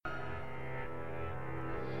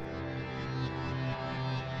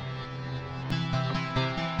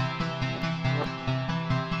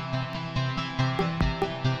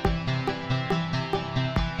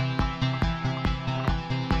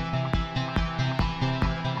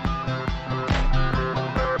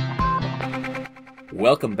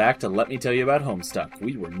Welcome back to Let Me Tell You About Homestuck.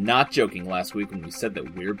 We were not joking last week when we said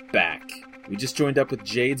that we're back. We just joined up with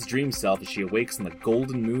Jade's dream self as she awakes on the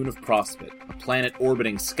golden moon of Prospit, a planet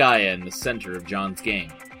orbiting Skaya in the center of John's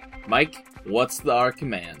game. Mike, what's our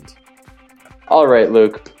command? Alright,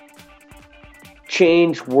 Luke.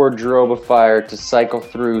 Change Wardrobifier to cycle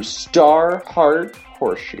through Star Heart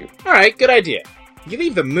Horseshoe. Alright, good idea. You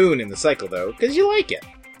leave the moon in the cycle, though, because you like it.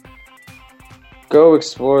 Go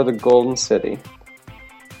explore the Golden City.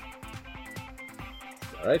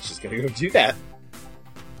 Alright, she's gonna go do that.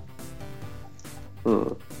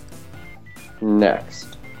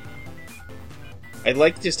 Next. I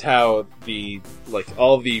like just how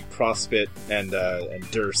all the Prospit and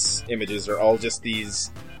Durst images are all just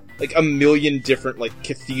these, a million different,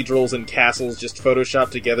 cathedrals and castles just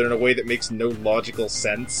photoshopped together in a way that makes no logical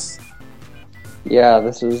sense. Yeah,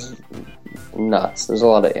 this is nuts. There's a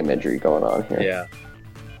lot of imagery going on here.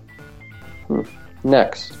 Yeah.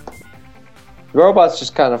 Next. The robot's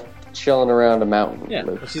just kind of chilling around a mountain. Yeah,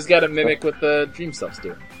 Luke. she's got to mimic what the Dream Self's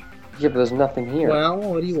doing. Yeah, but there's nothing here. Well,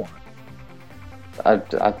 what do you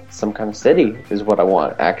want? Some kind of city is what I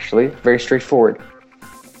want, actually. Very straightforward.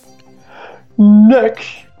 Next.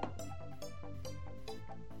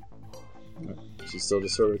 She's still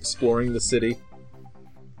just sort of exploring the city.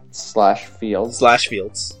 Slash fields.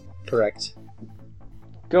 Fields. Correct.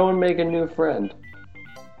 Go and make a new friend.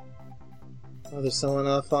 Oh, they're selling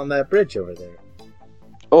off on that bridge over there.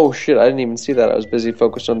 Oh shit, I didn't even see that. I was busy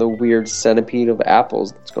focused on the weird centipede of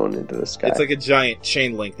apples that's going into the sky. It's like a giant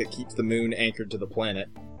chain link that keeps the moon anchored to the planet.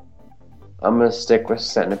 I'm gonna stick with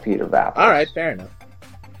centipede of apples. Alright, fair enough.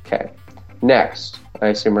 Okay. Next, I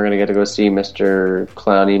assume we're gonna get to go see Mr.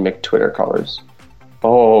 Clowny McTwitter Colors.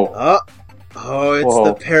 Oh, it's Whoa.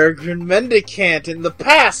 the Peregrine Mendicant in the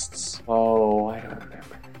past! Oh, I don't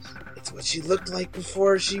remember this. It's what she looked like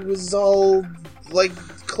before she was all,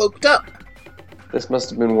 cloaked up. This must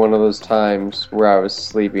have been one of those times where I was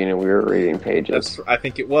sleeping and we were reading pages. I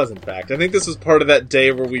think it was, in fact. I think this was part of that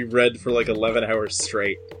day where we read for 11 hours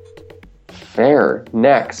straight. Fair.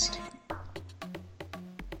 Next.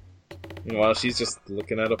 Meanwhile, she's just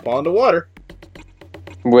looking at a pond of water.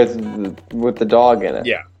 With the dog in it.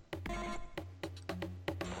 Yeah.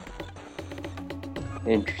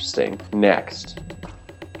 Interesting. Next.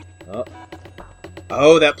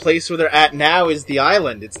 Oh, that place where they're at now is the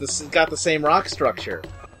island. It's got the same rock structure.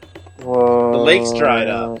 Whoa. The lake's dried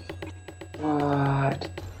up. What?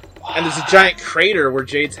 And there's a giant crater where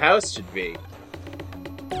Jade's house should be.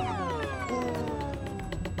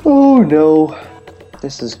 Oh no.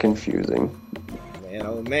 This is confusing. Man,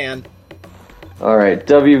 oh man. Alright,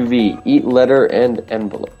 WV. Eat letter and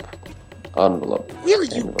envelope. Envelope. Will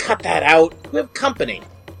you Envelope. cut that out? We have company.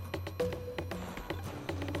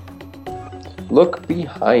 Look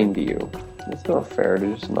behind you. It's not fair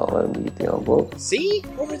to just not let him eat the envelope. See?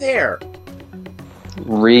 Over there.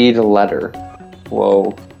 Read letter.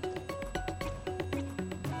 Whoa.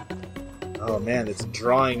 Oh man, it's a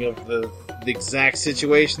drawing of the exact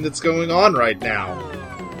situation that's going on right now.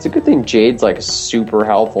 It's a good thing Jade's super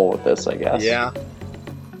helpful with this, I guess. Yeah.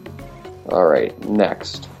 Alright,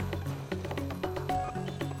 next.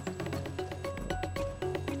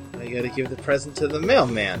 I gotta give the present to the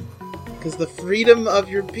mailman. Because the freedom of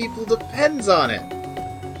your people depends on it.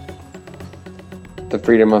 The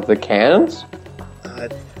freedom of the cans?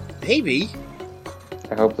 Maybe.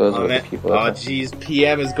 I hope those are the people. Oh, jeez,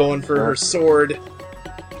 PM is going for her sword.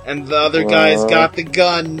 And the other guy's got the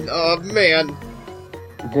gun. Oh, man.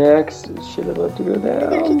 Next. Shit about to go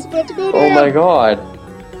down. It's about to go down. Oh my god.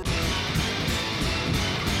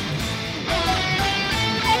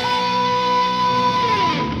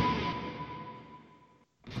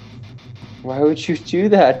 Why would you do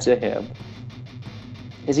that to him?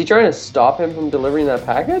 Is he trying to stop him from delivering that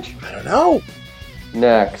package? I don't know.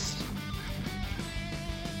 Next.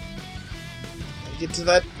 Get to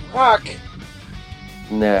that rock.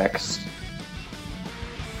 Next.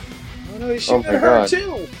 Oh no, he's shooting my at her God.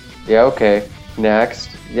 too. Yeah, okay. Next.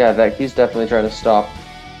 Yeah, he's definitely trying to stop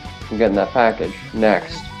from getting that package.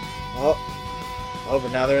 Next. Oh,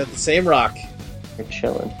 but now they're at the same rock. You're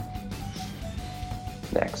chilling.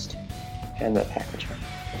 Next. Hand that package.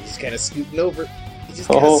 He's kind of scooting over. He's just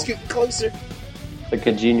kind of scooting closer. Like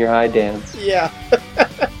a junior high dance. Yeah.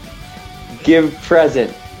 Give present.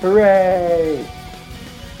 Hooray!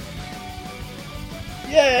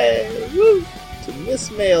 Yay! Woo! To Miss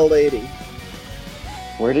Mail Lady.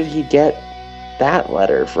 Where did he get that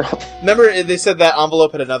letter from? Remember they said that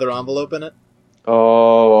envelope had another envelope in it?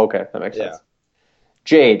 Oh, okay. That makes Yeah. sense.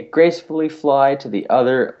 Jade, gracefully fly to the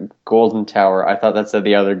other golden tower. I thought that said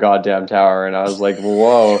the other goddamn tower, and I was like,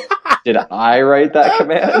 whoa, did I write that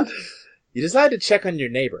command? You decide to check on your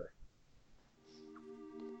neighbor.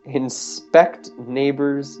 Inspect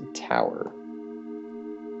neighbor's tower.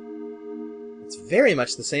 It's very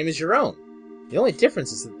much the same as your own. The only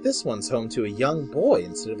difference is that this one's home to a young boy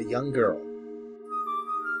instead of a young girl.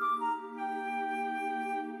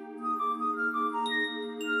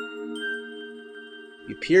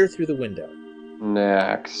 You peer through the window.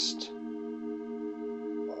 Next.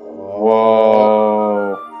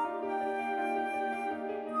 Whoa.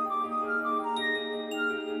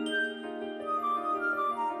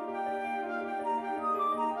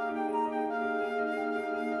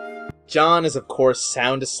 John is, of course,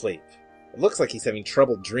 sound asleep. It looks like he's having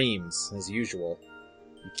troubled dreams, as usual.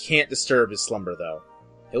 You can't disturb his slumber, though.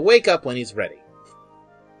 He'll wake up when he's ready.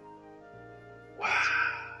 Wow.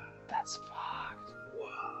 That's fucked.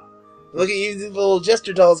 Wow. Look at you, the little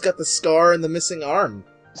Jester doll's got the scar and the missing arm.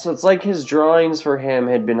 So it's like his drawings for him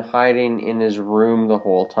had been hiding in his room the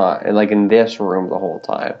whole time. Like in this room the whole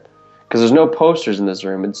time. Because there's no posters in this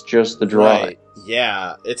room, it's just the drawing. Right.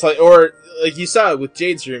 Yeah. It's like, or, like you saw with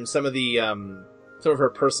Jade's room, some of her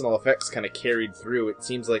personal effects kind of carried through. It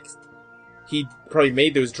seems like he probably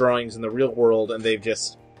made those drawings in the real world, and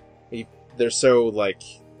they're so, like,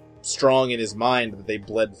 strong in his mind that they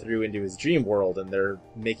bled through into his dream world, and they're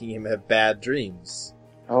making him have bad dreams.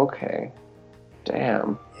 Okay.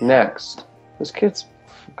 Damn. Next. This kid's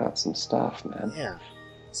got some stuff, man. Yeah.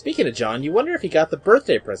 Speaking of John, you wonder if he got the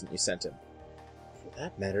birthday present you sent him. For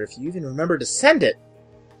that matter, if you even remember to send it.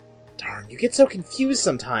 Darn, you get so confused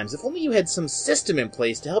sometimes. If only you had some system in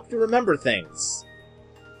place to help you remember things.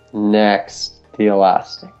 Next. The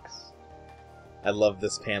elastics. I love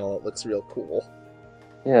this panel. It looks real cool.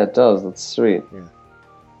 Yeah, it does. That's sweet. Yeah.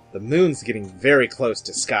 The moon's getting very close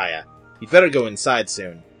to Skaya. You'd better go inside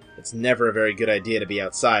soon. It's never a very good idea to be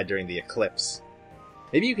outside during the eclipse.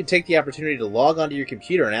 Maybe you could take the opportunity to log onto your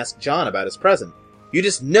computer and ask John about his present. You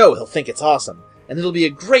just know he'll think it's awesome, and it'll be a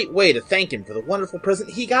great way to thank him for the wonderful present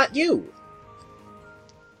he got you.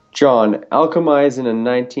 John, alchemize in a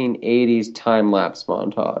 1980s time-lapse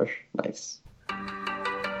montage. Nice.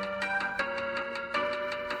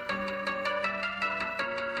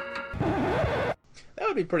 That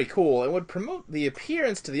would be pretty cool. It would promote the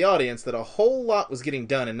appearance to the audience that a whole lot was getting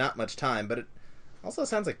done in not much time, but it also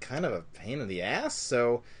sounds like kind of a pain in the ass,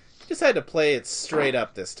 so he decided to play it straight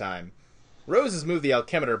up this time. Rose has moved the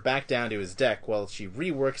alchemeter back down to his deck while she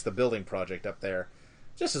reworks the building project up there.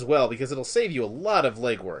 Just as well, because it'll save you a lot of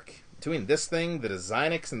legwork. Between this thing, the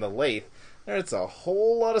Designix, and the lathe, there's a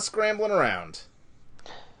whole lot of scrambling around.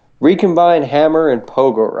 Recombine hammer and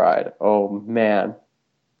pogo ride. Oh, man.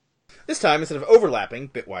 This time, instead of overlapping,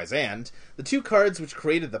 bitwise and, the two cards which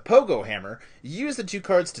created the pogo hammer, you use the two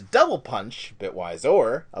cards to double punch, bitwise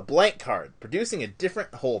or, a blank card, producing a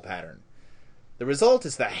different hole pattern. The result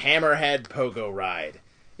is the Hammerhead Pogo Ride.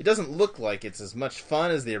 It doesn't look like it's as much fun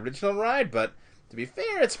as the original ride, but to be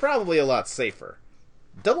fair, it's probably a lot safer.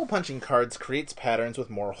 Double punching cards creates patterns with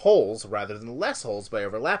more holes rather than less holes by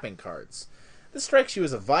overlapping cards. This strikes you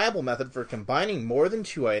as a viable method for combining more than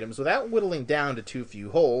two items without whittling down to too few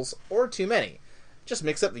holes, or too many. Just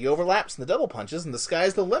mix up the overlaps and the double punches and the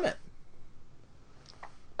sky's the limit.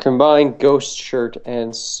 Combine ghost shirt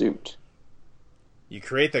and suit. You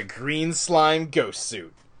create the green slime ghost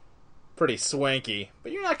suit. Pretty swanky,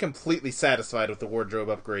 but you're not completely satisfied with the wardrobe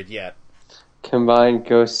upgrade yet. Combine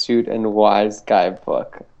ghost suit and wise guy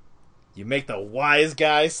book. You make the wise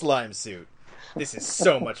guy slime suit. This is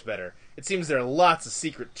so much better. It seems there are lots of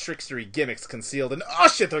secret trickstery gimmicks concealed in... Oh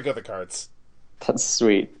shit, there go the cards! That's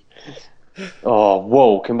sweet. Oh,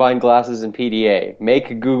 whoa. Combine glasses and PDA.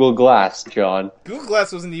 Make Google Glass, John. Google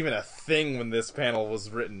Glass wasn't even a thing when this panel was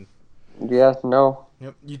written. Yeah, no.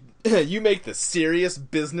 Yep. You make the serious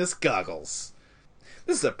business goggles.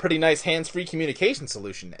 This is a pretty nice hands-free communication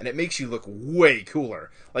solution, and it makes you look way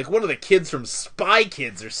cooler. Like one of the kids from Spy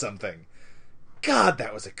Kids or something. God,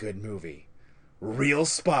 that was a good movie. Real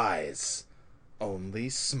spies. Only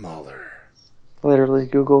smaller. Literally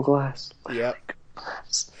Google Glass. Yep.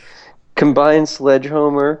 Combine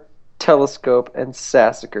Sledgehammer, Telescope, and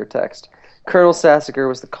Sassacre text. Colonel Sassacre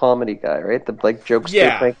was the comedy guy, right? The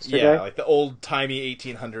jokester prankster guy? Like the old-timey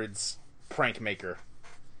 1800s prank maker.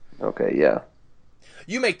 Okay, yeah.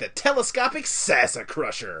 You make the telescopic Sassa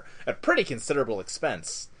Crusher at pretty considerable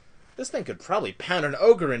expense. This thing could probably pound an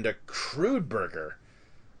ogre into crude burger.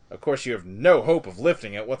 Of course, you have no hope of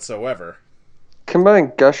lifting it whatsoever.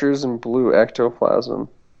 Combine Gushers and blue ectoplasm.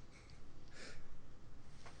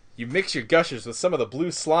 You mix your gushers with some of the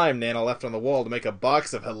blue slime Nana left on the wall to make a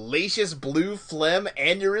box of hellacious blue phlegm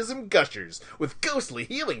aneurysm gushers with ghostly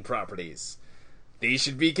healing properties. These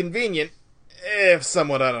should be convenient, if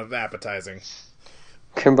somewhat unappetizing.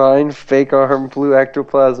 Combine fake arm, blue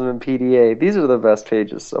ectoplasm, and PDA. These are the best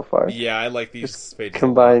pages so far. Yeah, I like these pages.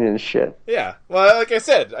 Combining shit. Yeah, well, like I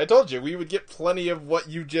said, I told you, we would get plenty of what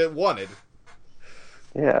you wanted.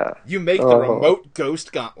 Yeah. You make the remote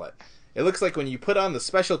ghost gauntlet. It looks like when you put on the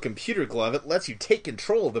special computer glove, it lets you take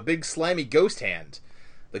control of the big slimy ghost hand.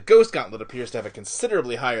 The ghost gauntlet appears to have a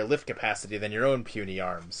considerably higher lift capacity than your own puny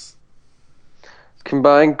arms.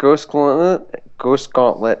 Combine ghost gauntlet,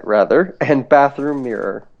 and bathroom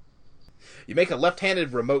mirror. You make a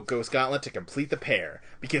left-handed remote ghost gauntlet to complete the pair,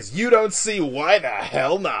 because you don't see why the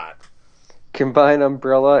hell not. Combine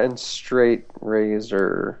umbrella and straight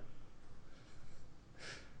razor.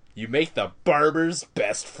 You make the barber's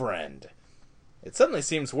best friend. It suddenly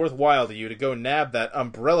seems worthwhile to you to go nab that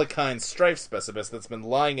umbrella-kind strife specimen that's been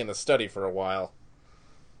lying in the study for a while.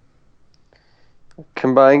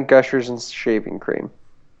 Combine gushers and shaving cream.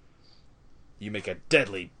 You make a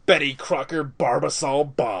deadly Betty Crocker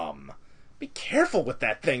Barbasol bomb. Be careful with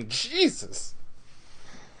that thing, Jesus!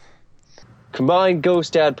 Combine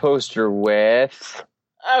Ghost Dad poster with...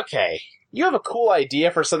 Okay, you have a cool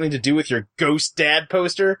idea for something to do with your Ghost Dad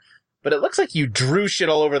poster, but it looks like you drew shit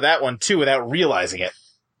all over that one too without realizing it.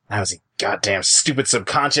 That was a goddamn stupid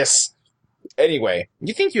subconscious. Anyway,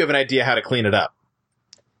 you think you have an idea how to clean it up.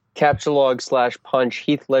 Capture log / punch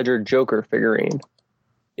Heath Ledger Joker figurine.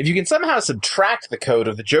 If you can somehow subtract the code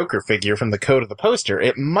of the Joker figure from the code of the poster,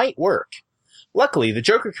 it might work. Luckily, the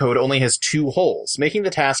Joker code only has 2 holes, making the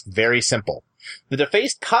task very simple. The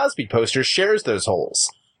defaced Cosby poster shares those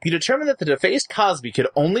holes. You determine that the defaced Cosby could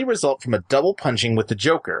only result from a double punching with the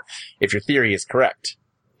Joker, if your theory is correct.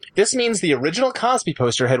 This means the original Cosby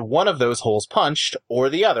poster had one of those holes punched, or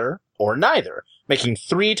the other, or neither, making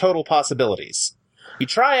 3 total possibilities. You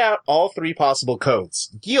try out all 3 possible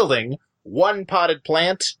codes, yielding 1 potted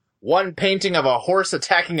plant, 1 painting of a horse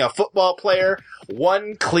attacking a football player,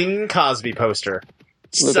 1 clean Cosby poster.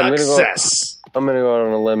 Look, Success! I'm going to go out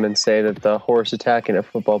on a limb and say that the horse attacking a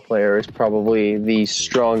football player is probably the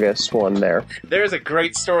strongest one there. There's a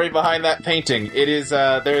great story behind that painting. It is,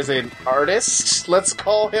 there's an artist, let's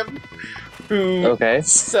call him, who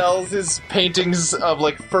sells his paintings of,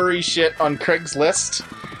 like, furry shit on Craigslist.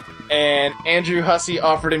 And Andrew Hussey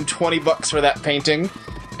offered him $20 for that painting,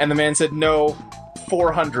 and the man said no,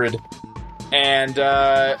 $400. And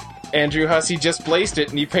Andrew Hussey just placed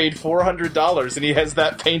it, and he paid $400, and he has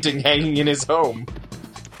that painting hanging in his home.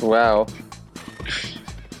 Wow.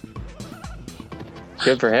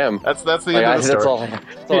 Good for him. That's the end of the story.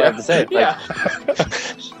 That's all I have to say. Yeah.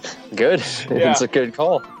 Good. Yeah. It's a good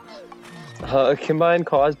call. Combine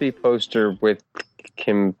Cosby poster with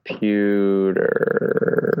computer.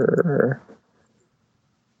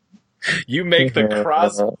 You make the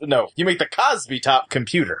Cosby top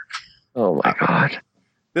computer. Oh my god.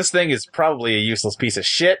 This thing is probably a useless piece of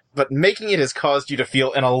shit, but making it has caused you to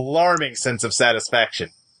feel an alarming sense of satisfaction.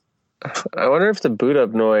 I wonder if the boot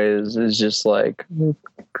up noise is just like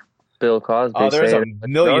Bill Cosby. Oh, there's a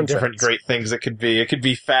million nonsense. different great things it could be. It could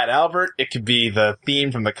be Fat Albert. It could be the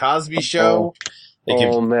theme from the Cosby Show.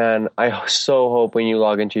 Man, I so hope when you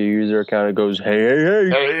log into your user account it goes, hey, hey, hey.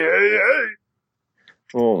 Hey, hey, hey.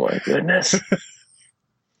 Oh my goodness.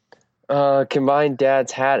 Combine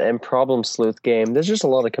Dad's hat and Problem Sleuth game. There's just a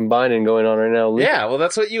lot of combining going on right now. Yeah, well,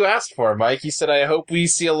 that's what you asked for, Mike. You said, I hope we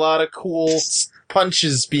see a lot of cool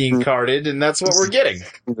punches being carded, and that's what we're getting.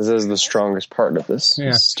 This is the strongest part of this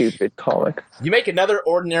stupid comic. You make another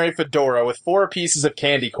ordinary fedora with 4 pieces of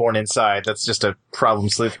candy corn inside. That's just a Problem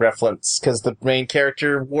Sleuth reference, because the main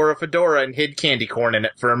character wore a fedora and hid candy corn in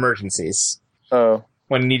it for emergencies. Oh.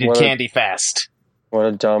 When needed candy fast. What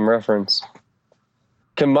a dumb reference.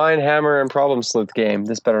 Combine Hammer and Problem Sleuth game.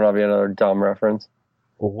 This better not be another dumb reference.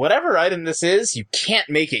 Well, whatever item this is, you can't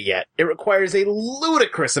make it yet. It requires a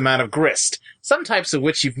ludicrous amount of grist, some types of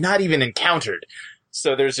which you've not even encountered.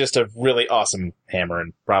 So there's just a really awesome Hammer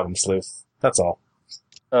and Problem Sleuth. That's all.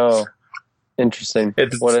 Oh, interesting.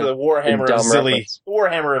 It's the Warhammer of Zilly.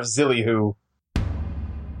 Warhammer of Zilly-Hoo.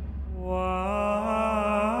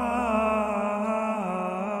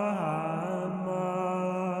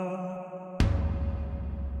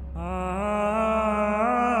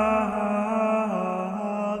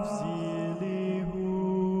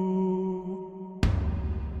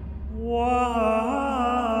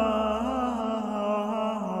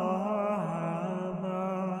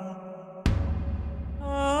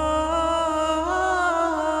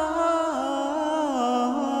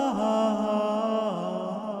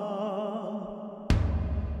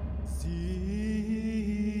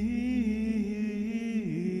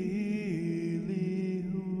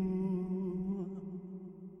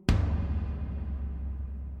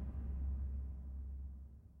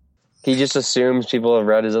 He just assumes people have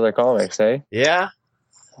read his other comics, eh? Yeah.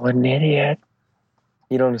 What an idiot.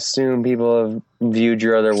 You don't assume people have viewed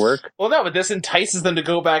your other work? Well, no, but this entices them to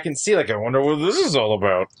go back and see, like, I wonder what this is all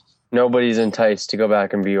about. Nobody's enticed to go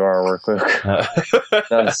back and view our work, Luke.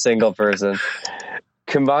 Not a single person.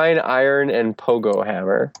 Combine iron and pogo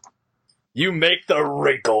hammer. You make the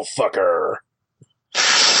wrinkle fucker.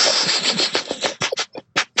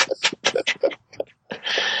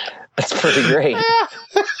 That's pretty great.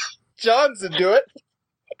 John's into it.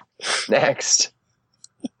 Next.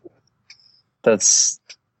 That's...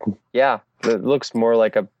 Yeah, it looks more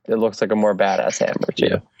like a more badass hammer, too.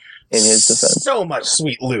 Yeah. In his defense. So much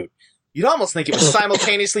sweet loot. You'd almost think it was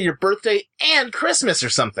simultaneously your birthday and Christmas or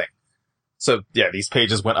something. So, yeah, these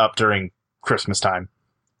pages went up during Christmas time.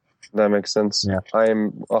 That makes sense. Yeah. I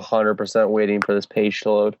am 100% waiting for this page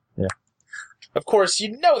to load. Yeah. Of course,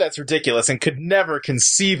 you know that's ridiculous and could never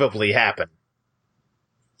conceivably happen.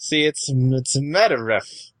 See, it's a meta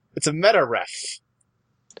ref. It's a meta ref.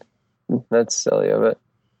 That's silly of it.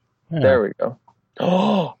 Yeah. There we go.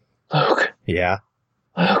 Oh, Luke. Yeah.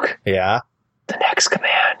 Luke. Yeah. The next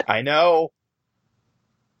command. I know.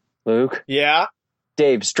 Luke. Yeah.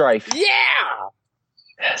 Dave, Strife. Yeah!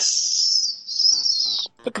 Yes.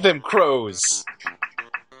 Look at them crows.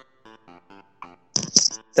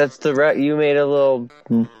 That's the you made a little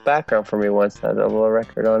background for me once. That had a little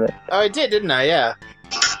record on it. Oh, I did, didn't I? Yeah.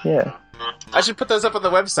 Yeah. I should put those up on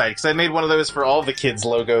the website, because I made one of those for all the kids'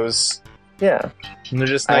 logos. Yeah. And they're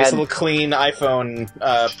just nice little clean iPhone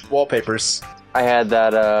wallpapers. I had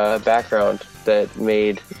that background that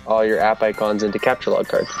made all your app icons into capture log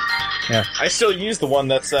cards. Yeah. I still use the one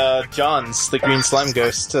that's John's, the green slime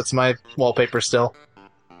ghost. That's my wallpaper still.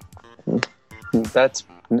 That's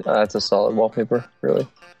a solid wallpaper, really.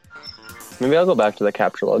 Maybe I'll go back to the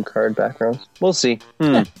capture log card backgrounds. We'll see.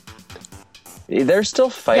 Yeah. They're still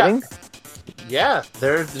fighting? Yeah,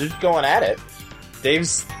 they're going at it.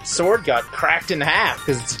 Dave's sword got cracked in half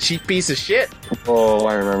because it's a cheap piece of shit. Oh,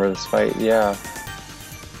 I remember this fight, yeah.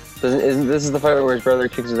 This is the fight where his brother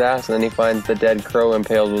kicks his ass and then he finds the dead crow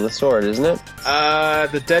impaled with a sword, isn't it?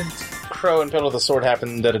 The dead crow impaled with a sword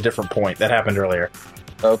happened at a different point. That happened earlier.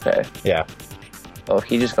 Okay. Yeah. Oh,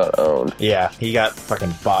 he just got owned. Yeah, he got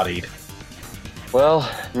fucking bodied. Well,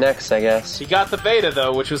 next, I guess. He got the beta,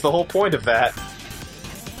 though, which was the whole point of that.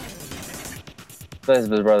 Nice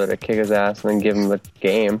of his brother to kick his ass and then give him the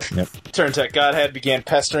game. Yep. Turntech Godhead began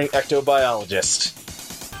pestering Ectobiologist.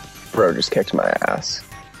 Bro just kicked my ass.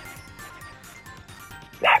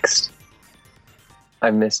 Next.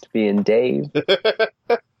 I missed being Dave.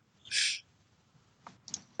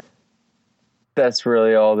 That's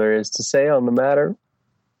really all there is to say on the matter.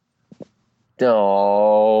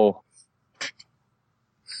 Oh.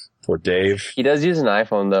 Poor Dave. He does use an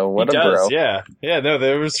iPhone, though. What he a does, bro. Yeah. Yeah, no,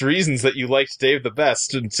 there was reasons that you liked Dave the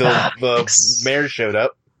best until the mayor showed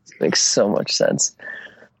up. Makes so much sense.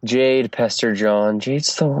 Jade, Pester John.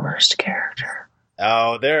 Jade's the worst character.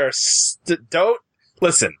 Oh, don't...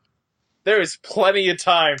 Listen. There is plenty of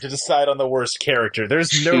time to decide on the worst character.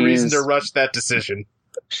 There's no reason to rush that decision.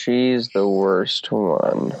 She's the worst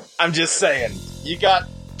one. I'm just saying. You got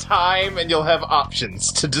time and you'll have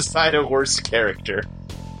options to decide a worst character.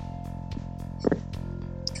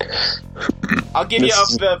 I'll give you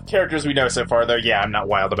of the characters we know so far, though. Yeah, I'm not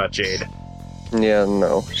wild about Jade. Yeah,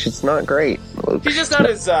 no. She's not great. She's just not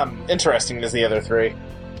as interesting as the other three.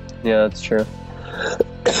 Yeah, that's true.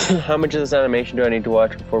 How much of this animation do I need to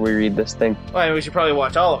watch before we read this thing? Well, I mean, we should probably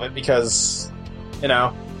watch all of it because, you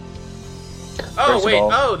know... Oh,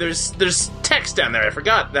 wait, there's text down there. I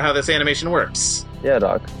forgot how this animation works. Yeah,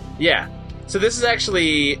 Doc. Yeah. So this is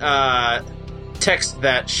actually text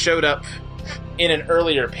that showed up in an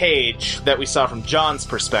earlier page that we saw from John's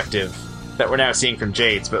perspective that we're now seeing from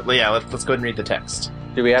Jade's. But yeah, let's go ahead and read the text.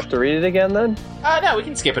 Do we have to read it again, then? No, we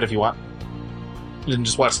can skip it if you want. You can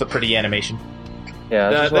just watch the pretty animation.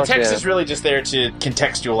 Yeah, the text is really just there to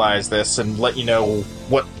contextualize this and let you know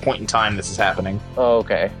what point in time this is happening. Oh,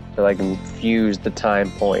 okay. So I can fuse the time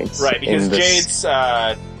points. Right, because Jade's,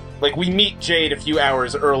 we meet Jade a few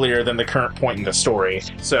hours earlier than the current point in the story.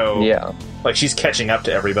 So, yeah. She's catching up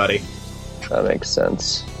to everybody. That makes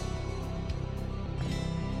sense.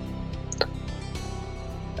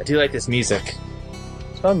 I do like this music.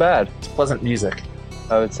 It's not bad. It's pleasant music.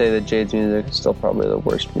 I would say that Jade's music is still probably the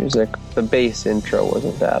worst music. The bass intro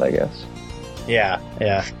wasn't bad, I guess. Yeah.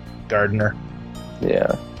 Gardner.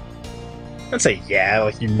 Yeah. I'd say yeah,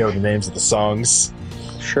 like you know the names of the songs.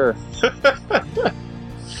 Sure.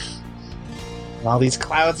 All these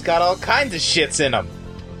clouds got all kinds of shits in them.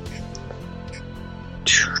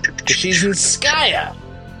 She's in Skya.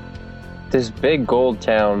 This big gold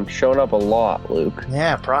town showing up a lot, Luke.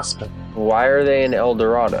 Yeah, Prospect. Why are they in El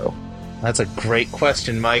Dorado? That's a great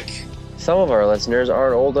question, Mike. Some of our listeners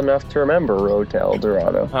aren't old enough to remember Road to El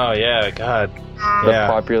Dorado. Oh, yeah, God. The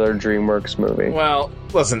popular DreamWorks movie. Well,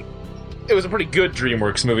 listen, it was a pretty good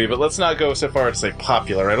DreamWorks movie, but let's not go so far as to say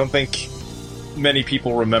popular. I don't think many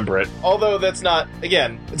people remember it. Although that's not,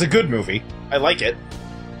 again, it's a good movie. I like it.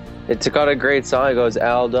 It's got a great song. It goes,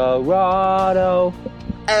 El Dorado.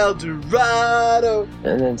 El Dorado.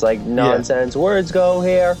 And it's like, nonsense words go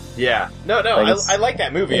here. Yeah. No, Like I like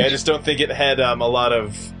that movie. I just don't think it had a lot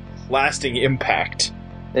of lasting impact.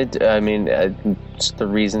 It's the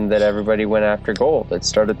reason that everybody went after gold. It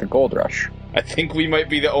started the gold rush. I think we might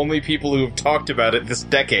be the only people who have talked about it this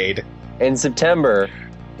decade. In September,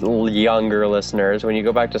 younger listeners, when you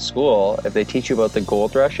go back to school, if they teach you about the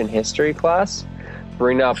gold rush in history class,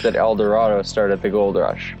 bring up that El Dorado started the gold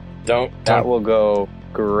rush. That will go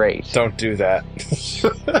great. Don't do that.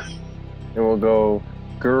 It will go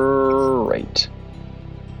great.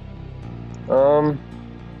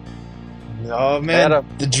 Oh man,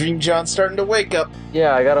 the Dream John's starting to wake up.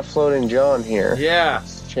 Yeah, I got a floating John here. Yeah.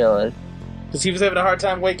 Just chilling. Because he was having a hard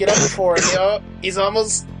time waking up before, and he's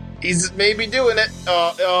maybe doing it.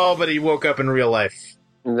 But he woke up in real life.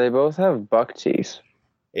 They both have buck teeth.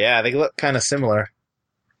 Yeah, they look kind of similar.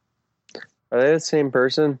 Are they the same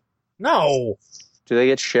person? No. Do they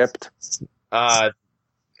get shipped? Are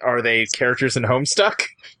they characters in Homestuck?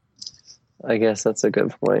 I guess that's a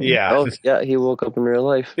good point. Yeah. Oh, yeah, he woke up in real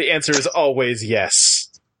life. The answer is always yes.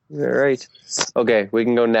 All right. Okay, we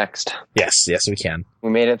can go next. Yes, we can. We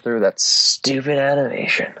made it through that stupid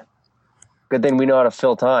animation. Good thing we know how to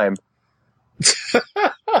fill time.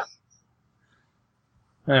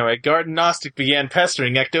 Anyway, Garden Gnostic began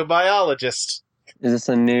pestering ectobiologist. Is this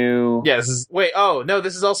a new... Yeah, this is... Wait, oh, no,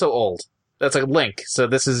 this is also old. That's a link. So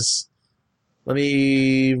this is... Let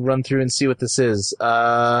me run through and see what this is.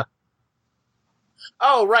 Oh,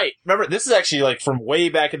 right. Remember, this is actually, like, from way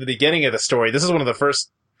back at the beginning of the story. This is one of the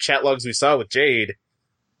first chat logs we saw with Jade.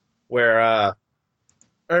 Where,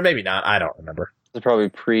 or maybe not. I don't remember. It's probably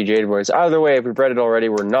pre-Jade Voice. Either way, if we've read it already,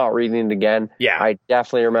 we're not reading it again. Yeah. I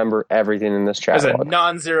definitely remember everything in this chat There's log. a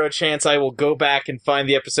non-zero chance I will go back and find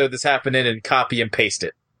the episode this happened in and copy and paste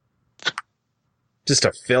it. Just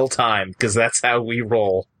to fill time, because that's how we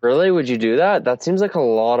roll. Really? Would you do that? That seems like a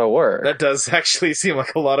lot of work. That does actually seem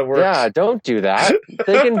like a lot of work. Yeah, don't do that.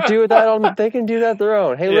 They can do that they can do that their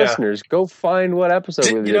own. Hey, listeners, go find what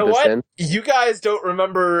episode we did this in. You guys don't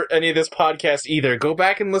remember any of this podcast either. Go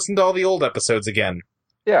back and listen to all the old episodes again.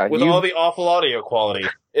 Yeah, with all the awful audio quality.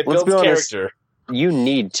 It builds character. You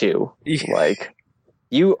need to. Like,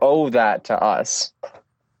 you owe that to us.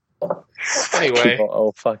 Anyway. People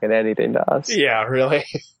owe fucking anything to us. Yeah, really.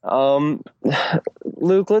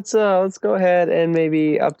 Luke, let's go ahead and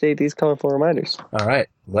maybe update these colorful reminders. All right,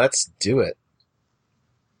 let's do it.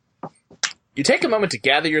 You take a moment to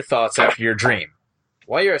gather your thoughts after your dream.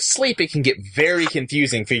 While you're asleep, it can get very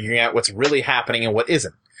confusing figuring out what's really happening and what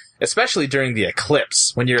isn't. Especially during the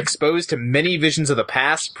eclipse, when you're exposed to many visions of the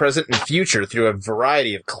past, present, and future through a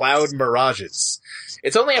variety of cloud mirages.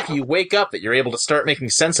 It's only after you wake up that you're able to start making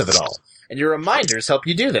sense of it all, and your reminders help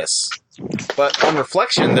you do this. But on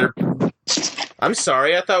reflection, I'm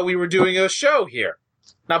sorry, I thought we were doing a show here,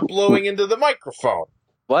 not blowing into the microphone.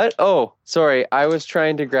 What? Oh, sorry, I was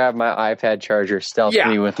trying to grab my iPad charger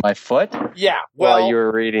stealthily with my foot. Yeah, well... While you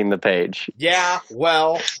were reading the page. Yeah,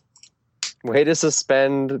 well... Way to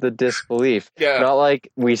suspend the disbelief. Yeah. Not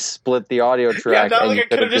like we split the audio track. Yeah, not like I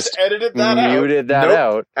could have just edited that out. Muted that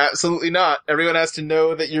out. Absolutely not. Everyone has to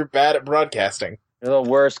know that you're bad at broadcasting. You're the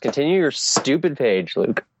worst. Continue your stupid page,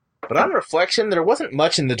 Luke. But on reflection, there wasn't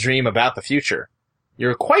much in the dream about the future. You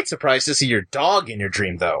were quite surprised to see your dog in your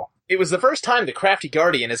dream, though. It was the first time the crafty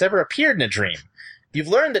guardian has ever appeared in a dream. You've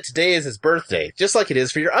learned that today is his birthday, just like it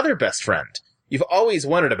is for your other best friend. You've always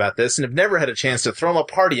wondered about this and have never had a chance to throw him a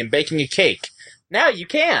party and baking a cake. Now you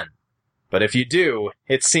can. But if you do,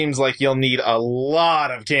 it seems like you'll need a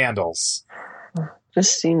lot of candles. This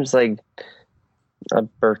seems like a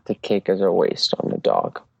birthday cake is a waste on the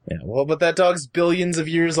dog. Yeah, well, but that dog's billions of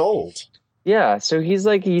years old. Yeah, so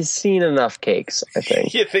he's seen enough cakes, I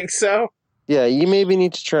think. You think so? Yeah, you maybe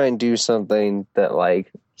need to try and do something that,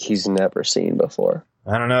 he's never seen before.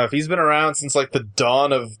 I don't know. If he's been around since, the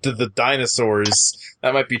dawn of the dinosaurs,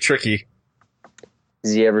 that might be tricky.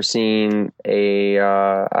 Has he ever seen a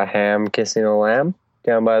ham kissing a lamb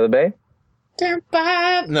down by the bay? Down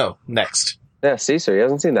by... No, next. Yeah, see, so he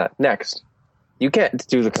hasn't seen that. Next. You can't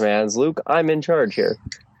do the commands, Luke. I'm in charge here.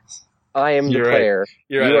 I am the player.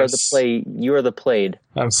 You're you are the play. You are the played.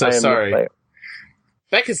 I'm so sorry.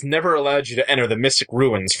 Beck has never allowed you to enter the Mystic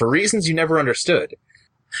Ruins for reasons you never understood.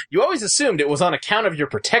 You always assumed it was on account of your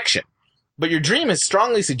protection, but your dream has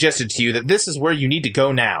strongly suggested to you that this is where you need to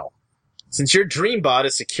go now. Since your dream bot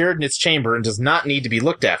is secured in its chamber and does not need to be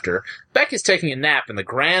looked after, Beck is taking a nap in the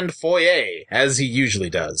grand foyer, as he usually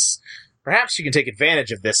does. Perhaps you can take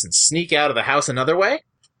advantage of this and sneak out of the house another way?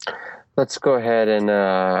 Let's go ahead and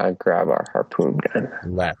grab our harpoon gun.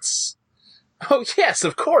 Let's. Oh, yes,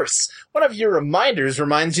 of course. One of your reminders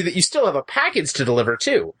reminds you that you still have a package to deliver,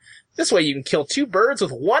 too. This way you can kill 2 birds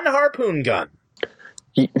with 1 harpoon gun.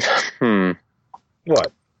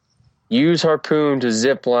 What? Use harpoon to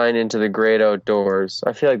zip line into the great outdoors.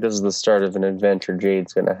 I feel like this is the start of an adventure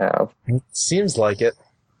Jade's going to have. It seems like it.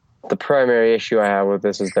 The primary issue I have with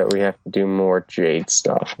this is that we have to do more Jade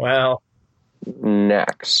stuff. Well.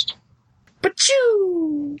 Next.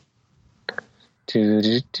 Pachoo!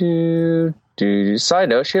 Side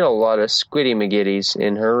note, she had a lot of Squiddy McGiddies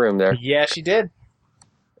in her room there. Yeah, she did.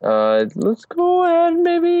 Let's go ahead and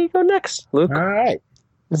maybe go next, Luke. All right.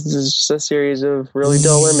 This is just a series of really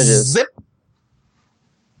dull images. Zip.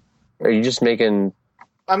 Are you just making...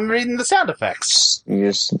 I'm reading the sound effects.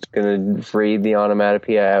 You're just gonna read the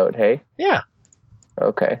onomatopoeia out, hey? Yeah.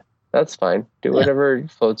 Okay, that's fine. Do whatever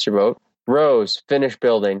floats your boat. Rose, finish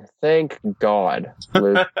building. Thank God,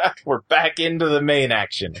 Luke. We're back into the main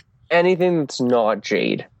action. Anything that's not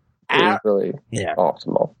Jade is really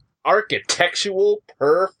optimal. Architectural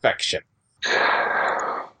perfection.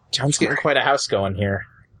 John's getting quite a house going here.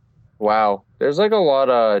 Wow. There's like a lot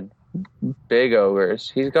of big ogres.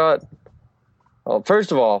 He's got... Well,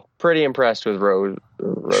 first of all, pretty impressed with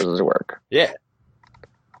Rose's work. Yeah.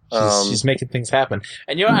 She's making things happen.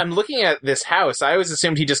 And you know, I'm looking at this house. I always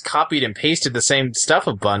assumed he just copied and pasted the same stuff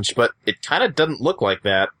a bunch, but it kind of doesn't look like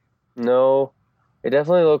that. No. It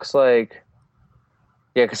definitely looks like...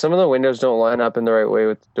 Yeah, because some of the windows don't line up in the right way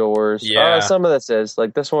with the doors. Yeah. Some of this is.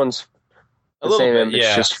 Like, this one's the same image,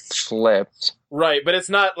 just flipped. Right, but it's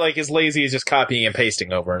not like as lazy as just copying and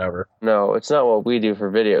pasting over and over. No, it's not what we do for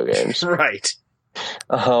video games. Right.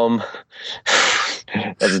 That's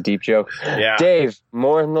a deep joke. Yeah. Dave,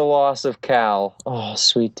 mourn the loss of Cal. Oh,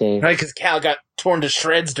 sweet Dave. Right, because Cal got torn to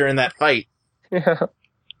shreds during that fight. Yeah.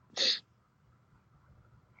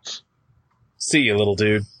 See you, little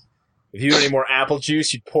dude. If you had any more apple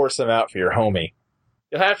juice, you'd pour some out for your homie.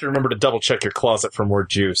 You'll have to remember to double-check your closet for more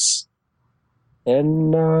juice.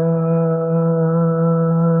 And I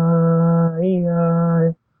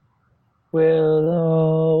will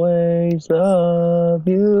always love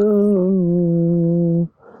you.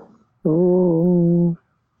 Ooh,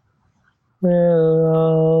 will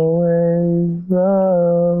always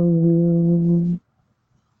love you.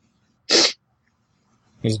 It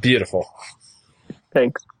was beautiful.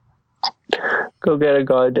 Thanks. Go get a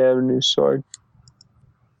goddamn new sword.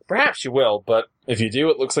 Perhaps you will, but if you do,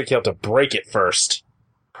 it looks like you have to break it first.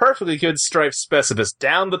 Perfectly good striped specibus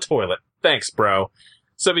down the toilet. Thanks, bro.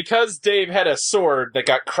 So because Dave had a sword that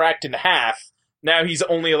got cracked in half, now he's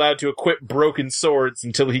only allowed to equip broken swords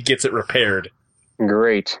until he gets it repaired.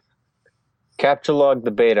 Great. Capture log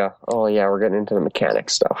the beta. Oh yeah, we're getting into the mechanic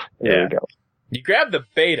stuff. There we go. You grabbed the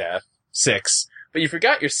beta, 6, but you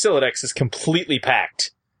forgot your Silodex is completely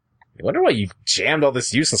packed. I wonder why you jammed all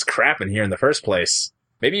this useless crap in here in the first place.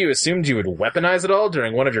 Maybe you assumed you would weaponize it all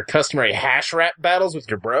during one of your customary hash rat battles with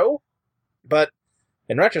your bro? But,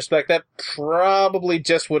 in retrospect, that probably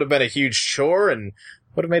just would have been a huge chore and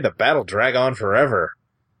would have made the battle drag on forever.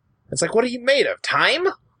 It's like, what are you made of? Time?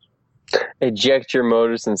 Eject your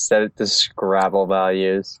motors and set it to Scrabble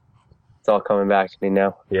values. It's all coming back to me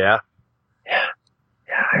now. Yeah? Yeah,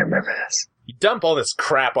 I remember this. You dump all this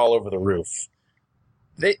crap all over the roof.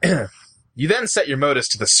 You then set your modus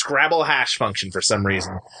to the Scrabble hash function for some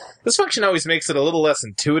reason. This function always makes it a little less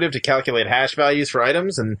intuitive to calculate hash values for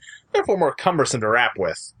items, and therefore more cumbersome to rap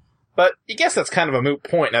with. But you guess that's kind of a moot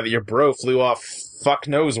point now that your bro flew off fuck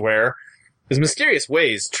knows where. His mysterious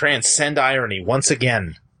ways transcend irony once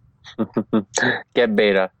again. Get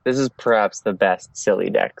beta. This is perhaps the best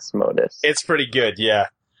silly dex modus. It's pretty good, yeah.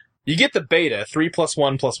 You get the beta, 3 +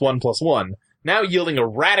 1 + 1 + 1, now yielding a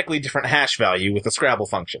radically different hash value with the Scrabble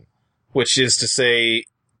function. Which is to say,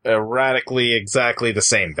 radically exactly the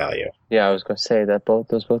same value. Yeah, I was going to say that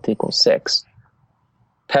those both equal 6.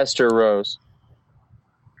 Pester Rose.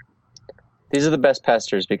 These are the best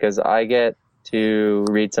pesters because I get to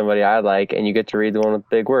read somebody I like, and you get to read the one with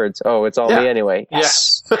big words. Oh, it's all me anyway.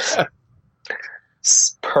 Yes.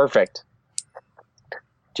 Perfect.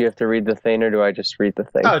 Do you have to read the thing, or do I just read the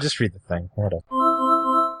thing? Oh, just read the thing. Whatever.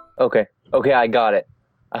 Okay, I got it.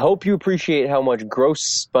 I hope you appreciate how much gross,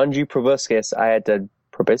 spongy proboscis I had to...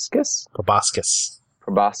 Proboscis? Proboscis.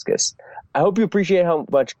 proboscis. I hope you appreciate how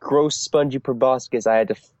much gross, spongy proboscis I had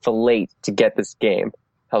to fillet to get this game.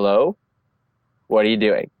 Hello? What are you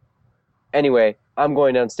doing? Anyway, I'm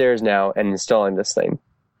going downstairs now and installing this thing.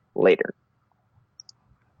 Later.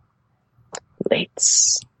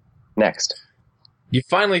 Next. You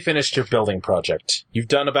finally finished your building project. You've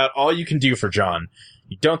done about all you can do for John.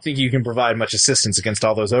 You don't think you can provide much assistance against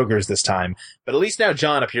all those ogres this time, but at least now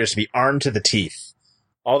John appears to be armed to the teeth.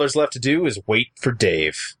 All there's left to do is wait for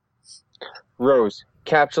Dave. Rose,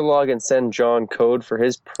 capture log and send John code for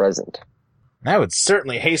his present. That would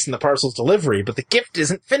certainly hasten the parcel's delivery, but the gift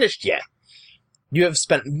isn't finished yet. You have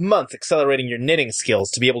spent months accelerating your knitting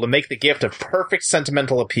skills to be able to make the gift of perfect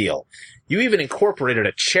sentimental appeal. You even incorporated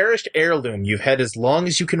a cherished heirloom you've had as long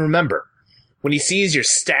as you can remember. When he sees your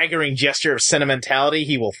staggering gesture of sentimentality,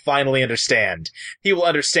 he will finally understand. He will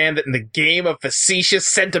understand that in the game of facetious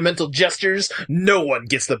sentimental gestures, no one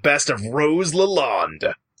gets the best of Rose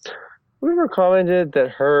Lalonde. We ever commented that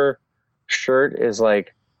her shirt is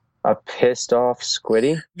like a pissed off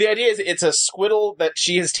Squiddy? The idea is it's a squiddle that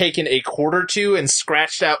she has taken a quarter to and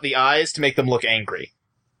scratched out the eyes to make them look angry.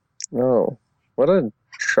 Oh, what a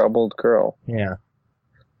troubled girl. Yeah.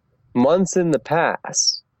 Months in the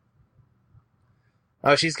past.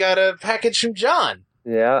 Oh, she's got a package from John.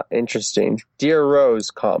 Yeah, interesting. Dear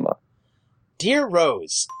Rose, comma. Dear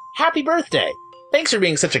Rose, happy birthday. Thanks for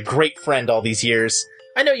being such a great friend all these years.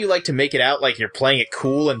 I know you like to make it out like you're playing it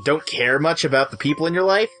cool and don't care much about the people in your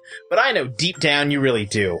life, but I know deep down you really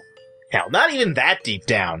do. Hell, not even that deep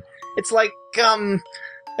down. It's like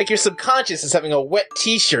your subconscious is having a wet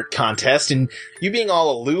t-shirt contest, and you being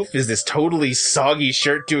all aloof is this totally soggy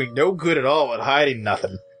shirt doing no good at all at hiding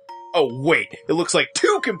nothing. Oh wait, it looks like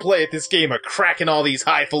two can play at this game of cracking all these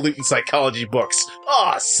highfalutin psychology books.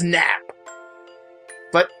 Aw, snap!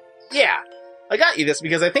 But, yeah, I got you this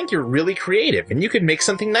because I think you're really creative, and you could make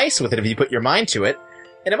something nice with it if you put your mind to it.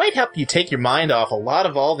 And it might help you take your mind off a lot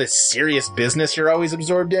of all this serious business you're always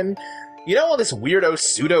absorbed in. You know, all this weirdo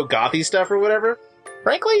pseudo-gothy stuff or whatever?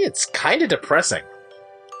 Frankly, it's kinda depressing.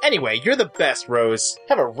 Anyway, you're the best, Rose.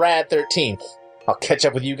 Have a rad 13th. I'll catch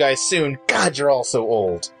up with you guys soon. God, you're all so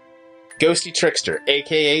old. Ghosty Trickster,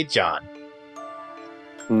 a.k.a. John.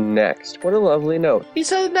 Next. What a lovely note.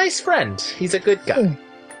 He's a nice friend. He's a good guy.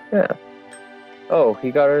 Yeah. Oh,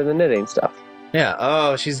 he got her the knitting stuff. Yeah,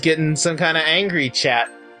 oh, she's getting some kind of angry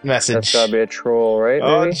chat message. That's gotta be a troll, right?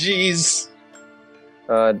 Oh, maybe? jeez.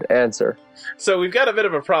 Answer. So we've got a bit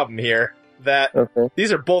of a problem here. That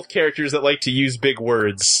these are both characters that like to use big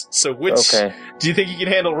words. So which do you think you can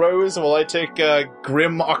handle, Rose? Will I take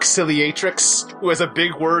Grim Auxiliatrix, who has a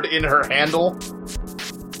big word in her handle?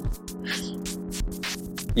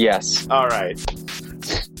 Yes. Alright.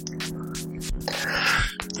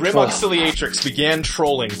 Grim Auxiliatrix began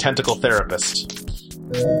trolling Tentacle Therapist.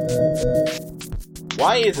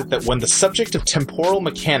 Why is it that when the subject of temporal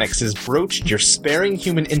mechanics is broached, your sparing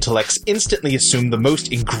human intellects instantly assume the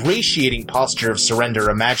most ingratiating posture of surrender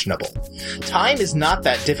imaginable? Time is not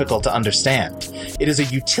that difficult to understand. It is a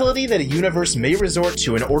utility that a universe may resort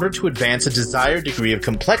to in order to advance a desired degree of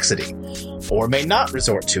complexity, or may not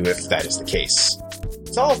resort to if that is the case.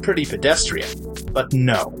 It's all pretty pedestrian. But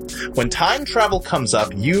no. When time travel comes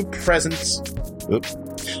up, you present the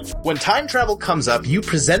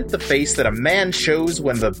face that a man shows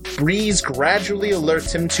when the breeze gradually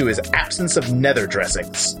alerts him to his absence of nether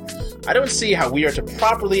dressings. I don't see how we are to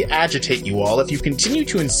properly agitate you all if you continue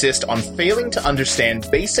to insist on failing to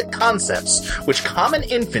understand basic concepts which common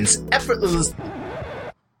infants effortlessly...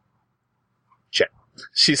 Check.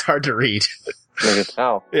 She's hard to read.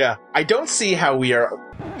 How? Yeah. I don't see how we are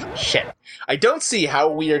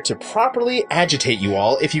to properly agitate you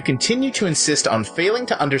all if you continue to insist on failing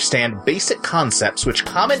to understand basic concepts which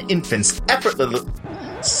common infants effortlessly...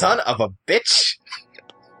 Son of a bitch!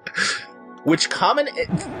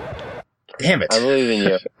 Damn it. I believe in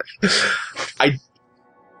you.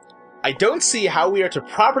 I don't see how we are to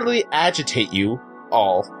properly agitate you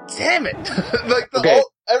all. Damn it!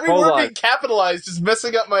 Every word being capitalized is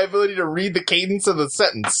messing up my ability to read the cadence of the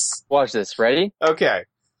sentence. Watch this. Ready? Okay.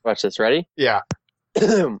 Watch this. Ready? Yeah.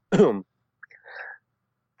 I'm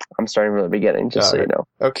starting from the beginning, just so you know.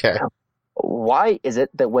 Okay. Why is it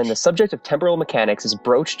that when the subject of temporal mechanics is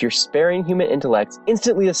broached, your sparing human intellects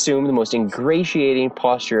instantly assume the most ingratiating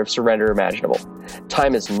posture of surrender imaginable?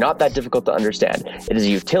 Time is not that difficult to understand. It is a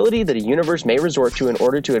utility that a universe may resort to in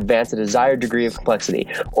order to advance a desired degree of complexity,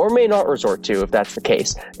 or may not resort to if that's the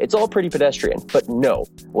case. It's all pretty pedestrian, but no.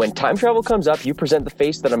 When time travel comes up, you present the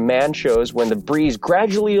face that a man shows when the breeze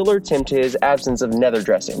gradually alerts him to his absence of nether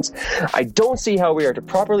dressings. I don't see how we are to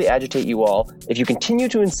properly agitate you all if you continue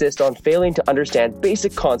to insist on failing failing to understand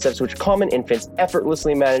basic concepts which common infants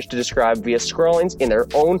effortlessly manage to describe via scrawlings in their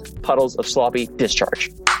own puddles of sloppy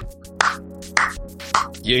discharge.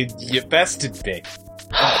 You bested me.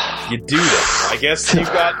 You do this. I guess you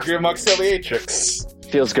got Grim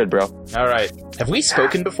Auxiliatrix. Feels good, bro. Alright. Have we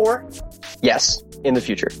spoken before? Yes, in the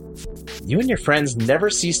future. You and your friends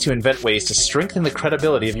never cease to invent ways to strengthen the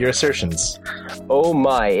credibility of your assertions. Oh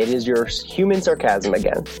my, it is your human sarcasm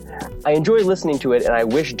again. I enjoy listening to it, and I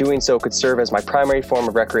wish doing so could serve as my primary form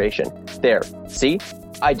of recreation. There, see?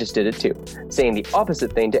 I just did it too, saying the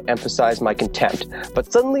opposite thing to emphasize my contempt.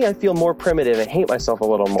 But suddenly I feel more primitive and hate myself a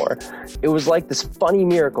little more. It was like this funny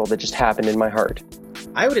miracle that just happened in my heart.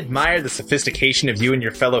 I would admire the sophistication of you and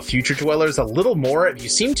your fellow future dwellers a little more if you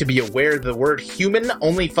seem to be aware the word human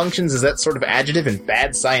only functions as that sort of adjective in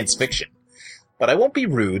bad science fiction. But I won't be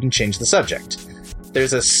rude and change the subject.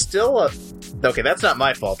 Okay, that's not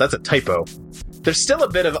my fault, that's a typo. There's still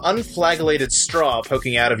a bit of unflagellated straw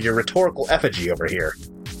poking out of your rhetorical effigy over here.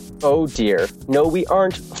 Oh dear. No, we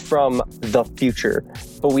aren't from the future,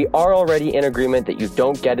 but we are already in agreement that you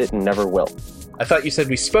don't get it and never will. I thought you said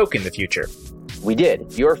we spoke in the future. We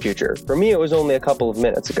did, your future. For me, it was only a couple of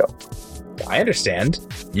minutes ago. I understand.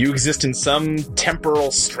 You exist in some temporal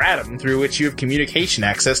stratum through which you have communication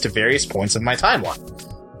access to various points of my timeline.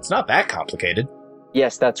 It's not that complicated.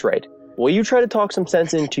 Yes, that's right. Will you try to talk some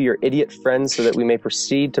sense into your idiot friends so that we may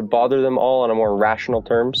proceed to bother them all on a more rational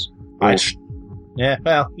terms? Yeah,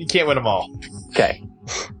 well, you can't win them all. Okay.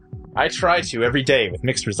 I try to every day with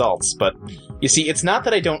mixed results, but you see, it's not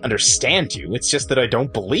that I don't understand you, it's just that I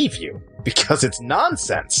don't believe you, because it's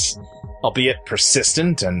nonsense. Albeit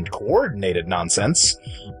persistent and coordinated nonsense.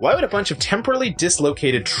 Why would a bunch of temporally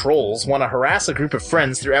dislocated trolls want to harass a group of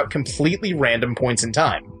friends throughout completely random points in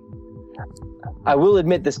time? I will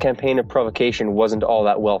admit this campaign of provocation wasn't all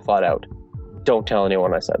that well thought out. Don't tell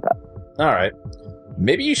anyone I said that. Alright.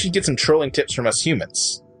 Maybe you should get some trolling tips from us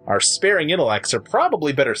humans. Our sparing intellects are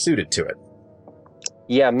probably better suited to it.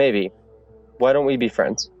 Yeah, maybe. Why don't we be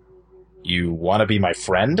friends? You want to be my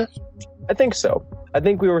friend? I think so. I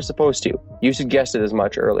think we were supposed to. You suggested as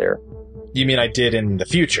much earlier. You mean I did in the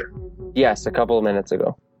future? Yes, a couple of minutes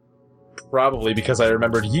ago. Probably because I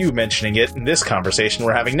remembered you mentioning it in this conversation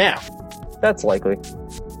we're having now. That's likely.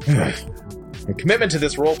 Your commitment to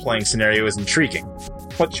this role-playing scenario is intriguing.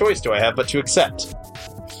 What choice do I have but to accept?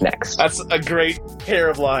 Next. That's a great pair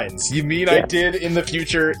of lines. You mean I did in the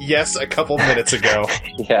future? Yes, a couple minutes ago.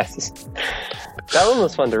 Yes. That one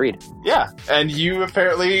was fun to read. Yeah, and you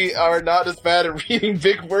apparently are not as bad at reading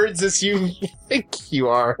big words as you think you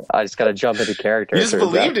are. I just gotta jump into character. You just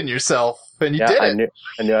believed in yourself, and you did it.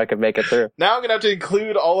 I knew I could make it through. Now I'm gonna have to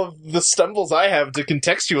include all of the stumbles I have to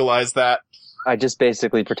contextualize that. I just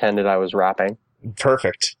basically pretended I was rapping.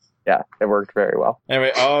 Perfect. Yeah, it worked very well.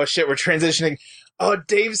 Anyway, oh shit, we're transitioning. Oh,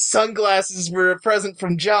 Dave's sunglasses were a present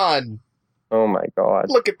from John. Oh my god.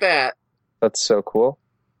 Look at that. That's so cool.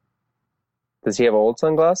 Does he have old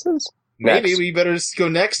sunglasses? Maybe next. We better just go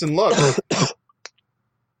next and look. Oh,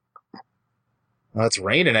 it's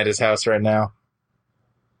raining at his house right now.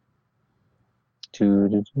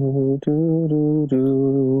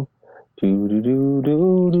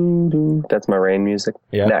 That's my rain music.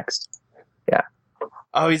 Yeah. Next. Yeah.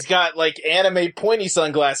 Oh, he's got, like, anime pointy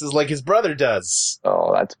sunglasses like his brother does.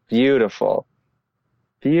 Oh, that's beautiful.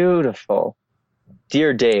 Beautiful.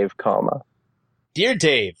 Dear Dave, comma. Dear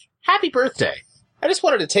Dave, happy birthday. I just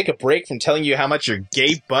wanted to take a break from telling you how much your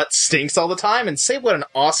gay butt stinks all the time and say what an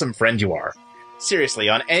awesome friend you are. Seriously,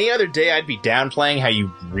 on any other day I'd be downplaying how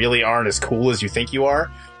you really aren't as cool as you think you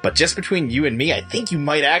are, but just between you and me, I think you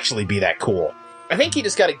might actually be that cool. I think you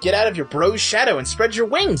just gotta get out of your bro's shadow and spread your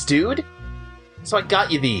wings, dude. So I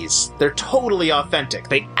got you these. They're totally authentic.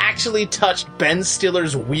 They actually touched Ben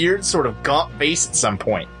Stiller's weird sort of gaunt face at some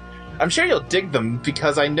point. I'm sure you'll dig them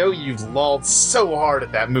because I know you've lolled so hard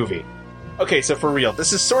at that movie. Okay, so for real,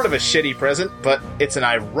 this is sort of a shitty present, but it's an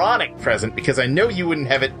ironic present because I know you wouldn't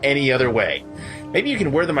have it any other way. Maybe you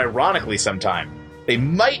can wear them ironically sometime. They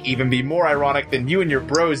might even be more ironic than you and your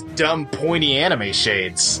bro's dumb, pointy anime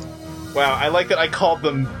shades. Wow, I like that I called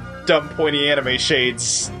them dumb, pointy anime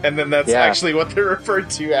shades, and then that's actually what they're referred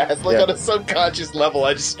to as. Like, on a subconscious level,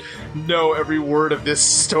 I just know every word of this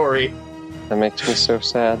story. That makes me so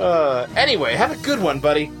sad. Anyway, have a good one,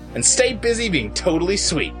 buddy, and stay busy being totally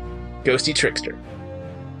sweet. Ghosty Trickster.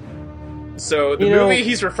 So, the movie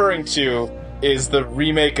he's referring to is the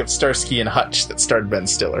remake of Starsky and Hutch that starred Ben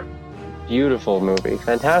Stiller. Beautiful movie.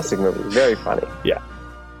 Fantastic movie. Very funny. Yeah.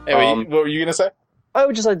 Anyway, what were you going to say? I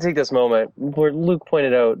would just like to take this moment where Luke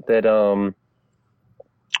pointed out that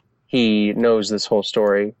he knows this whole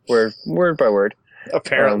story, word by word.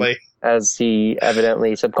 Apparently. as he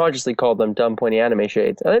evidently subconsciously called them dumb, pointy anime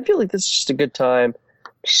shades. And I feel like this is just a good time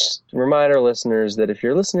just to remind our listeners that if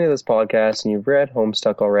you're listening to this podcast and you've read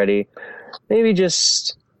Homestuck already, maybe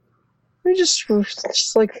just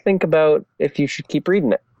like think about if you should keep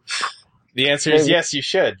reading it. The answer is yes, you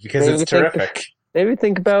should, because it's terrific. Maybe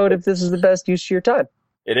think about if this is the best use of your time.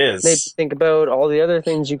 It is. Maybe think about all the other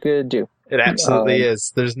things you could do. It absolutely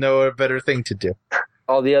is. There's no better thing to do.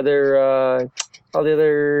 All the other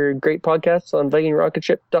great podcasts on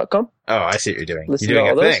VikingRocketShip.com. Oh, I see what you're doing. Listen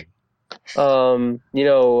you're doing a thing. I don't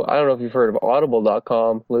know if you've heard of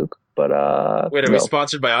Audible.com, Luke, but wait, are we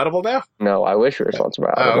sponsored by Audible now? No, I wish we were sponsored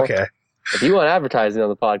by Audible. Oh, okay. If you want advertising on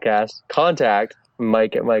the podcast, contact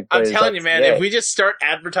Mike at Mike. I'm telling you, man, if we just start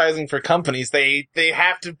advertising for companies, they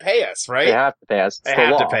have to pay us, right? They have to pay us. They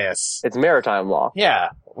have to pay us. It's maritime law. Yeah,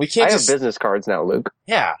 we can't. I have business cards now, Luke.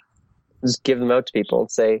 Yeah, just give them out to people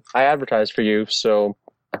and say, "I advertise for you." So,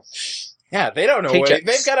 yeah, they don't know.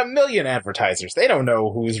 They've got 1 million advertisers. They don't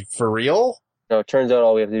know who's for real. No, it turns out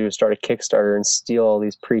all we have to do is start a Kickstarter and steal all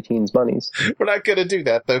these preteens' monies. We're not going to do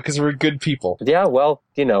that, though, because we're good people. Yeah, well,